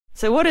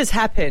So what has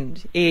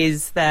happened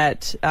is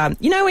that,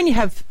 when you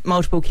have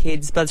multiple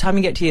kids, by the time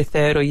you get to your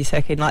third or your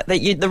second,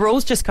 the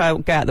rules just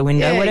go out the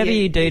window, whatever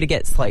you do to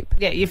get sleep.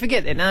 Yeah, you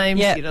forget their names.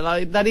 Yeah. You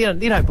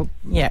don't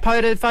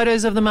put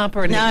photos of them up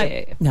or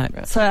anything. No.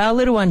 Right. So our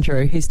little one,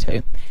 Drew, he's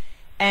 2.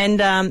 And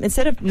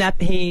instead of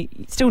he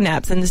still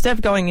naps, and instead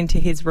of going into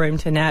his room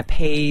to nap,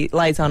 he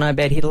lays on our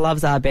bed. He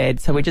loves our bed.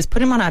 So we just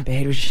put him on our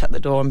bed, we just shut the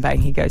door and bang,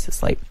 he goes to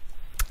sleep.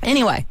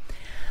 Anyway,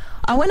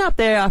 I went up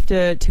there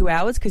after 2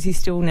 hours because he's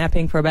still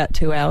napping for about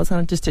 2 hours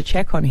just to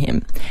check on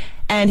him.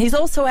 And he's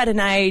also at an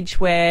age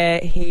where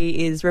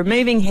he is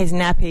removing his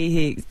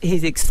nappy.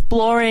 He's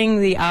exploring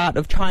the art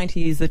of trying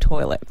to use the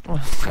toilet.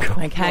 Oh, God,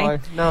 okay?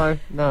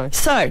 No.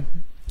 So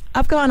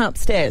I've gone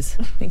upstairs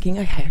thinking,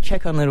 okay, I'll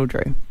check on little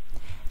Drew.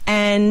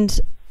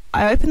 And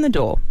I open the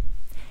door.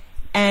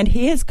 And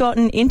he has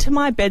gotten into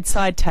my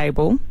bedside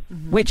table,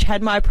 which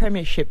had my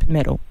premiership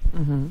medal.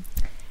 Mm-hmm.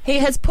 He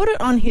has put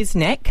it on his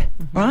neck,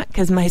 right,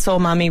 because he saw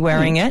Mummy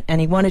wearing it and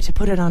he wanted to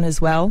put it on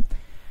as well.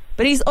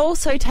 But he's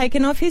also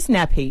taken off his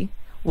nappy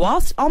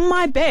whilst on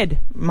my bed,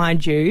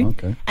 mind you,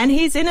 and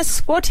he's in a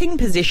squatting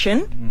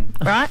position,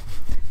 right,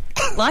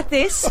 like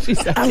this.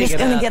 I'm just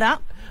going to get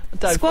up.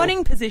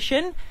 Squatting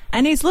position,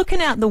 and he's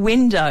looking out the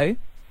window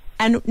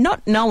and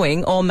not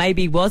knowing, or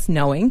maybe was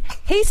knowing,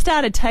 he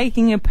started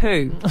taking a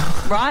poo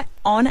right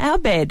on our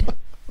bed.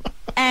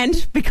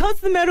 And because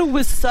the medal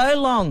was so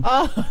long,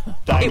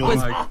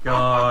 my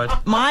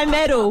God. My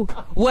medal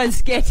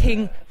was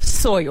getting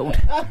soiled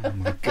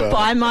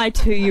by my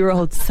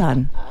 2-year-old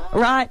son,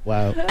 right?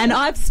 Wow. And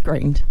I've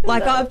screamed.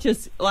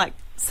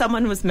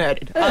 Someone was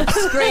murdered. I've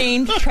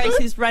screamed.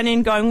 Tracy's run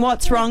in going,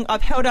 what's wrong?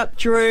 I've held up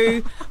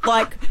Drew,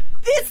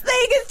 this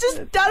thing has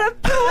just done a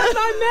poo on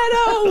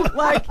my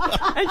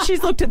medal. And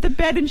she's looked at the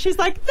bed and she's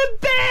like, the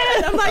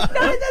bed. I'm like, no,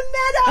 the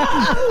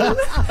medal.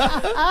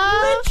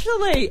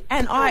 Literally.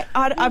 And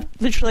I've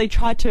literally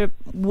tried to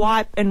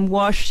wipe and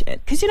wash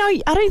it. Because,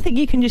 I don't think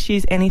you can just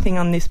use anything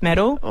on this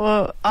medal.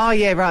 Oh,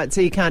 yeah, right.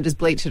 So you can't just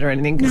bleach it or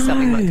anything because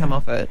something might come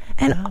off it.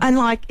 And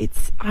I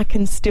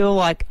can still,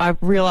 I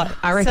reckon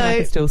I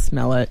can still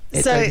smell it.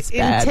 So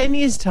in 10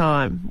 years'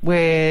 time,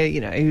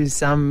 where,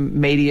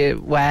 some media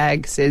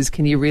wag says,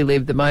 can you relive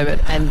the moment,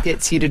 and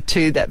gets you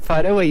to that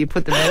photo where you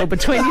put the medal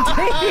between your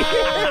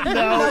teeth.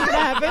 No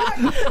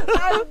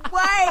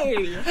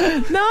way.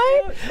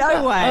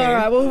 No way. All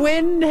right, well,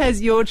 when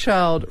has your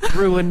child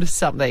ruined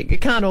something? It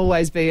can't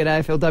always be an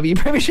AFLW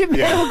premiership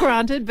medal,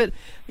 granted, but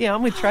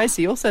I'm with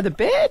Tracy. Also the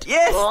bed.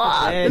 Yes.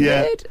 The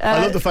bed.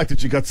 I love the fact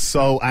that you got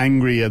so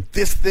angry at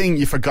this thing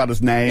you forgot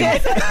his name.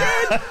 Yes, I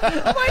did.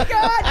 Oh my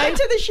God,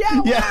 into the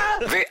shower. Yeah.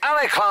 The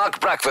Alec Clark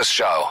Breakfast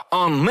Show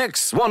on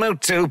Mix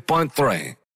 102.3.